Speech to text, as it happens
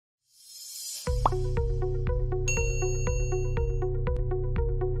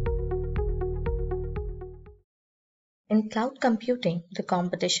In cloud computing, the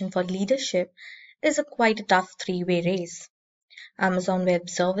competition for leadership is quite a tough three-way race. Amazon Web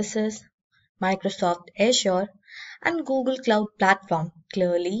Services, Microsoft Azure, and Google Cloud Platform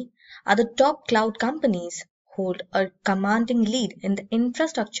clearly are the top cloud companies, hold a commanding lead in the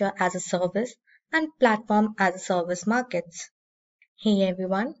infrastructure as a service and platform as a service markets. Hey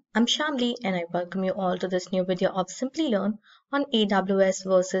everyone, I'm Shamli and I welcome you all to this new video of Simplilearn on AWS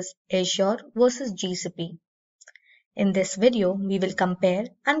versus Azure versus GCP. In this video, we will compare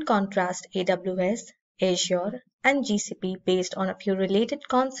and contrast AWS, Azure, and GCP based on a few related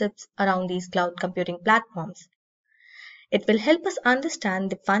concepts around these cloud computing platforms. It will help us understand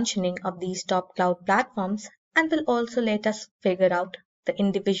the functioning of these top cloud platforms and will also let us figure out the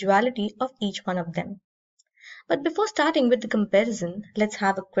individuality of each one of them. But before starting with the comparison, let's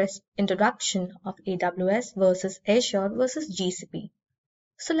have a quick introduction of AWS versus Azure versus GCP.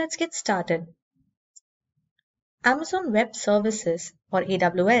 So let's get started. Amazon Web Services, or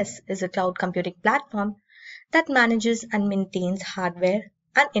AWS, is a cloud computing platform that manages and maintains hardware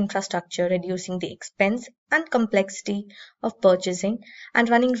and infrastructure, reducing the expense and complexity of purchasing and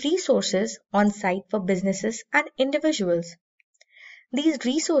running resources on site for businesses and individuals. These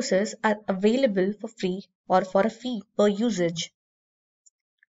resources are available for free or for a fee per usage.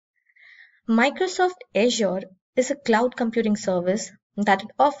 Microsoft Azure is a cloud computing service that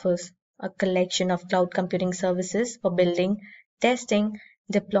it offers a collection of cloud computing services for building, testing,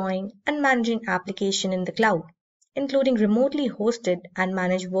 deploying, and managing applications in the cloud, including remotely hosted and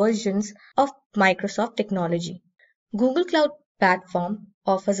managed versions of Microsoft technology. Google Cloud Platform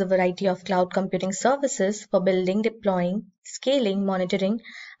offers a variety of cloud computing services for building, deploying, scaling, monitoring,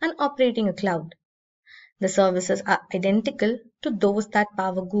 and operating a cloud. The services are identical to those that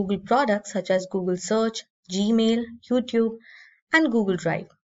power Google products such as Google Search, Gmail, YouTube, and Google Drive.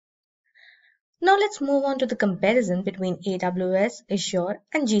 Now let's move on to the comparison between AWS, Azure,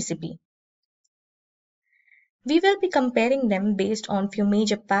 and GCP. We will be comparing them based on few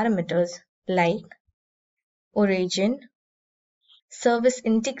major parameters like origin, service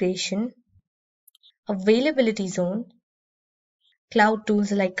integration, availability zone, cloud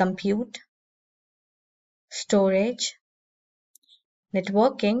tools like compute, storage,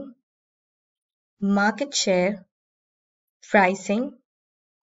 networking, market share, pricing,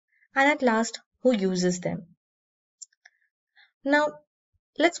 and at last, who uses them. Now,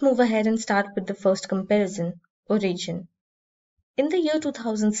 let's move ahead and start with the first comparison, origin. In the year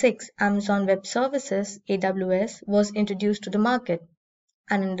 2006, Amazon Web Services, AWS, was introduced to the market,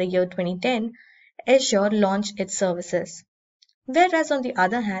 and in the year 2010, Azure launched its services. Whereas on the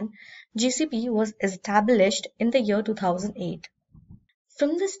other hand, GCP was established in the year 2008.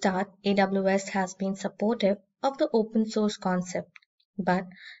 From the start, AWS has been supportive of the open source concept, but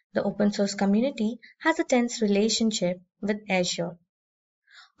the open source community has a tense relationship with Azure.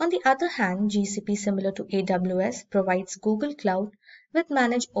 On the other hand, GCP, similar to AWS, provides Google Cloud with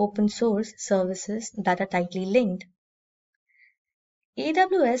managed open source services that are tightly linked.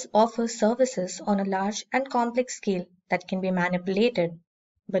 AWS offers services on a large and complex scale that can be manipulated,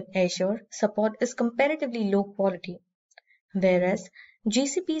 but Azure support is comparatively low quality, whereas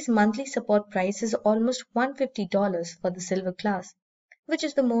GCP's monthly support price is almost $150 for the silver class, which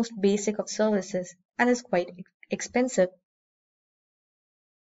is the most basic of services and is quite expensive.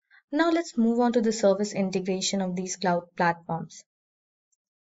 Now let's move on to the service integration of these cloud platforms.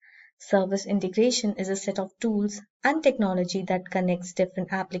 Service integration is a set of tools and technology that connects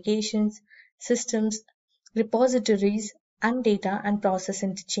different applications, systems, repositories, and data and process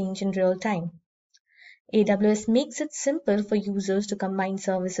interchange in real time. AWS makes it simple for users to combine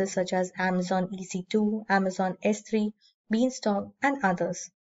services such as Amazon EC2, Amazon S3, Beanstalk, and others.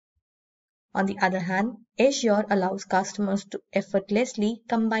 On the other hand, Azure allows customers to effortlessly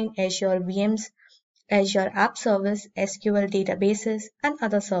combine Azure VMs, Azure App Service, SQL databases, and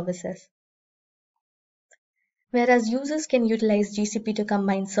other services. Whereas users can utilize GCP to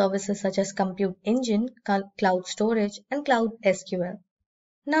combine services such as Compute Engine, Cloud Storage, and Cloud SQL.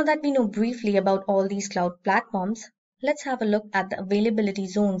 Now that we know briefly about all these cloud platforms, let's have a look at the availability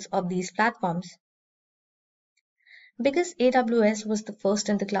zones of these platforms. Because AWS was the first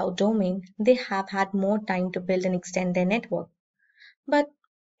in the cloud domain, they have had more time to build and extend their network. But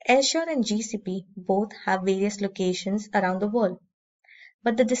Azure and GCP both have various locations around the world.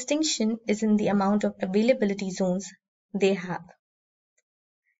 But the distinction is in the amount of availability zones they have.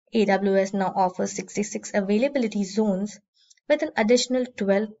 AWS now offers 66 availability zones with an additional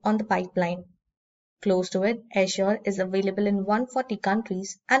 12 on the pipeline. Close to it, Azure is available in 140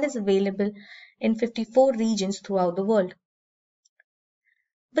 countries and is available in 54 regions throughout the world.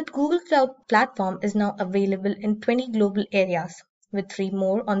 But Google Cloud Platform is now available in 20 global areas, with 3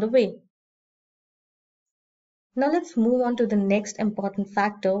 more on the way. Now let's move on to the next important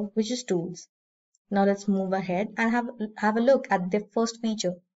factor, which is tools. Now let's move ahead and have a look at the first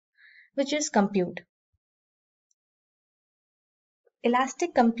feature, which is compute.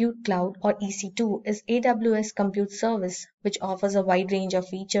 Elastic Compute Cloud or EC2 is AWS compute service which offers a wide range of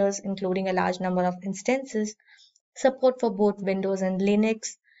features including a large number of instances, support for both Windows and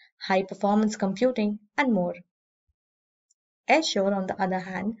Linux, high performance computing, and more. Azure, on the other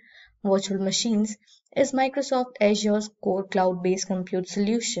hand, virtual machines, is Microsoft Azure's core cloud-based compute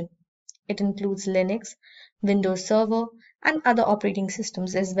solution. It includes Linux, Windows Server, and other operating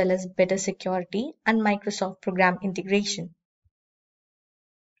systems as well as better security and Microsoft program integration.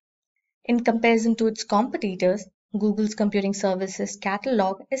 In comparison to its competitors, Google's computing services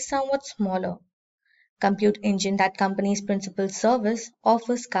catalog is somewhat smaller. Compute Engine, that company's principal service,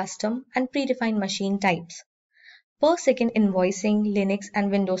 offers custom and predefined machine types, per second invoicing, Linux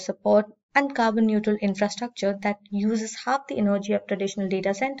and Windows support, and carbon neutral infrastructure that uses half the energy of traditional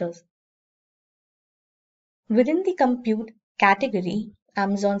data centers. Within the compute category,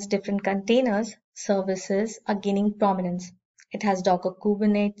 Amazon's different containers services are gaining prominence. It has Docker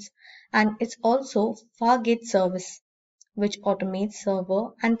Kubernetes and it's also Fargate service, which automates server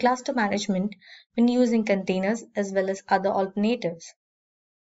and cluster management when using containers as well as other alternatives.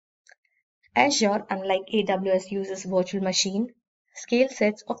 Azure, unlike AWS, uses virtual machine scale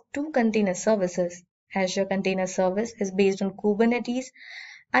sets of 2 container services. Azure Container Service is based on Kubernetes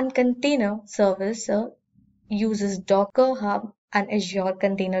and Container Service uses Docker Hub and Azure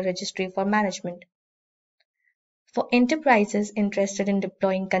Container Registry for management. For enterprises interested in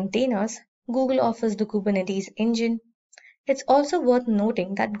deploying containers, Google offers the Kubernetes engine. It's also worth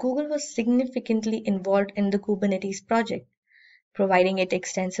noting that Google was significantly involved in the Kubernetes project, providing it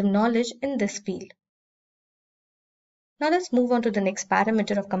extensive knowledge in this field. Now let's move on to the next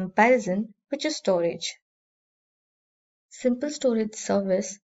parameter of comparison, which is storage. Simple Storage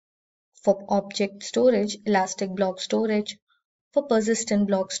Service for object storage, Elastic Block Storage for persistent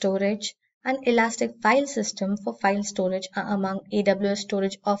block storage, and Elastic File System for file storage are among AWS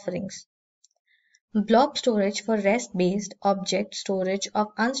storage offerings. Blob storage for REST-based object storage of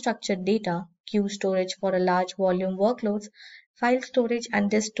unstructured data, queue storage for a large volume workloads, file storage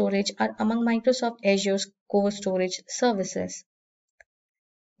and disk storage are among Microsoft Azure's core storage services.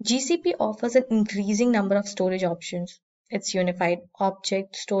 GCP offers an increasing number of storage options. Its unified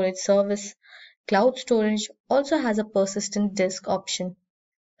object storage service, cloud storage, also has a persistent disk option.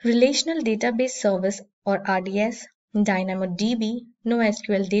 Relational Database Service or RDS, DynamoDB,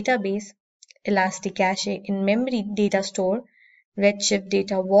 NoSQL Database, Elasticache in-memory data store, Redshift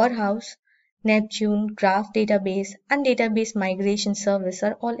Data Warehouse, Neptune Graph Database, and Database Migration Service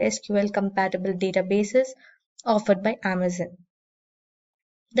are all SQL-compatible databases offered by Amazon.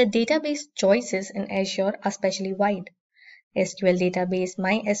 The database choices in Azure are specially wide. SQL Database,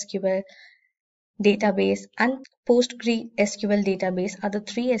 MySQL Database, and PostgreSQL Database are the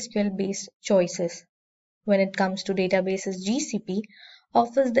 3 SQL-based choices. When it comes to databases, GCP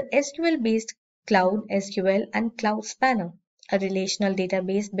offers the SQL-based Cloud SQL and Cloud Spanner, a relational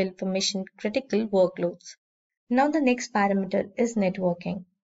database built for mission-critical workloads. Now the next parameter is networking.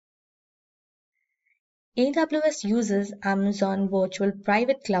 AWS uses Amazon Virtual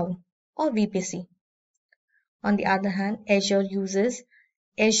Private Cloud or VPC. On the other hand, Azure uses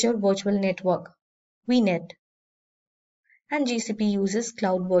Azure Virtual Network, VNet, and GCP uses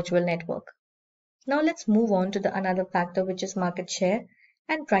Cloud Virtual Network. Now let's move on to the another factor, which is market share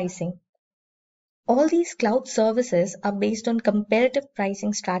and pricing. All these cloud services are based on comparative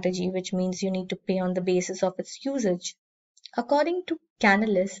pricing strategy, which means you need to pay on the basis of its usage. According to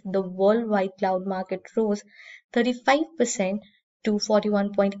Canalys, the worldwide cloud market rose 35% to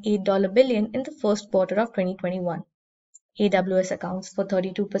 $41.8 billion in the first quarter of 2021. AWS accounts for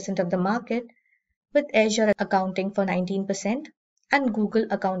 32% of the market, with Azure accounting for 19% and Google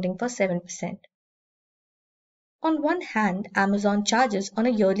accounting for 7%. On one hand, Amazon charges on a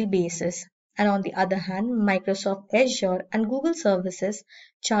yearly basis, and on the other hand, Microsoft Azure and Google services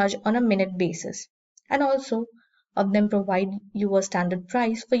charge on a minute basis, and also of them provide you a standard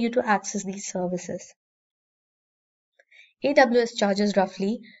price for you to access these services. AWS charges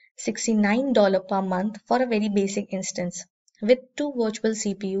roughly $69 per month for a very basic instance with 2 virtual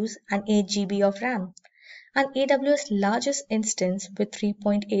CPUs and 8 GB of RAM, and AWS largest instance with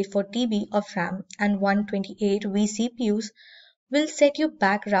 3.84 TB of RAM and 128 vCPUs will set you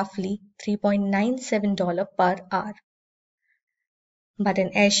back roughly $3.97 per hour. But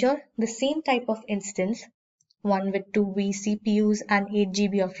in Azure, the same type of instance One with 2 vCPUs and 8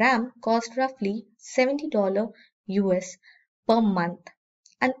 GB of RAM costs roughly $70 US per month.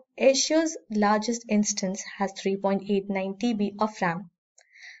 And Azure's largest instance has 3.89 TB of RAM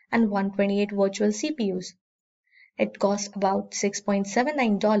and 128 virtual CPUs. It costs about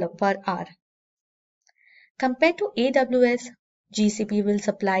 $6.79 per hour. Compared to AWS, GCP will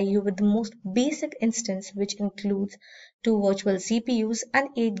supply you with the most basic instance, which includes 2 virtual CPUs and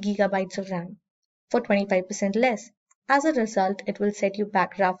 8 GB of RAM for 25% less. As a result, it will set you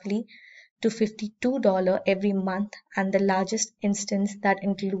back roughly to $52 every month, and the largest instance that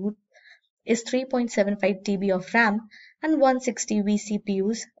includes is 3.75 TB of RAM and 160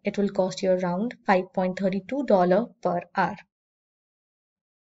 vCPUs. It will cost you around $5.32 per hour.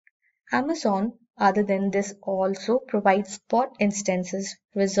 Amazon, other than this, also provides spot instances,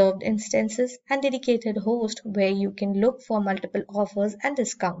 reserved instances, and dedicated hosts where you can look for multiple offers and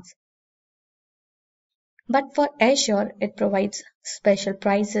discounts. But for Azure, it provides special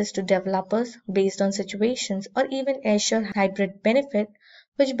prices to developers based on situations, or even Azure Hybrid Benefit,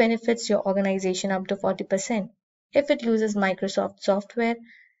 which benefits your organization up to 40% if it uses Microsoft software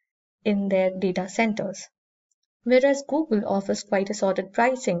in their data centers. Whereas Google offers quite assorted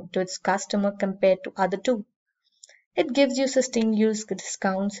pricing to its customer compared to other two. It gives you sustained use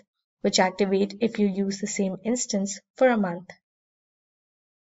discounts, which activate if you use the same instance for a month.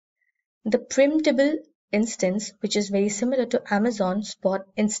 The printable instance, which is very similar to Amazon Spot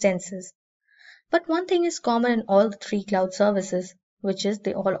instances. But one thing is common in all the three cloud services, which is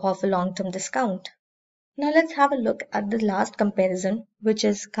they all offer long-term discount. Now let's have a look at the last comparison, which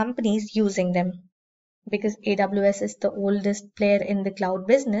is companies using them. Because AWS is the oldest player in the cloud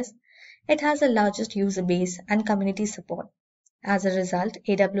business, it has the largest user base and community support. As a result,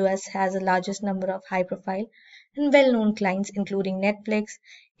 AWS has the largest number of high-profile and well-known clients including Netflix,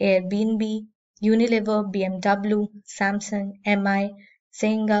 Airbnb, Unilever, BMW, Samsung, MI,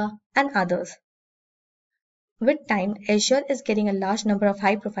 Senga, and others. With time, Azure is getting a large number of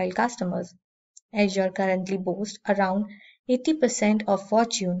high-profile customers. Azure currently boasts around 80% of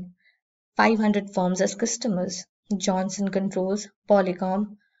Fortune 500 firms as customers. Johnson Controls,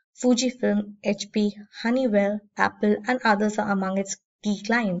 Polycom, Fujifilm, HP, Honeywell, Apple, and others are among its key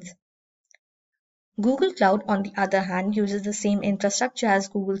clients. Google Cloud, on the other hand, uses the same infrastructure as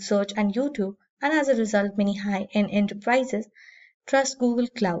Google Search and YouTube, and as a result, many high-end enterprises trust Google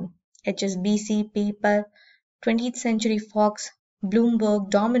Cloud. HSBC, PayPal, 20th Century Fox,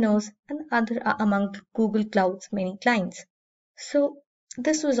 Bloomberg, Domino's, and others are among Google Cloud's many clients. So,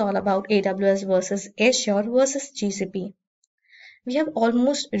 this was all about AWS versus Azure versus GCP. We have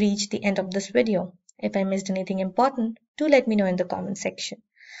almost reached the end of this video. If I missed anything important, do let me know in the comment section.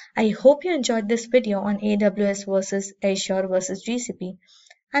 I hope you enjoyed this video on AWS versus Azure versus GCP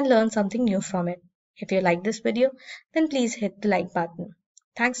and learned something new from it. If you like this video, then please hit the like button.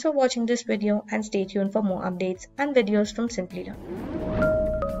 Thanks for watching this video and stay tuned for more updates and videos from Simplilearn.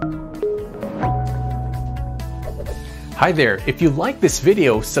 Hi there, if you like this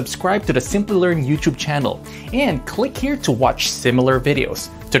video, subscribe to the Simplilearn YouTube channel and click here to watch similar videos.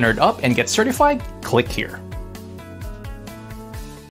 To nerd up and get certified, click here.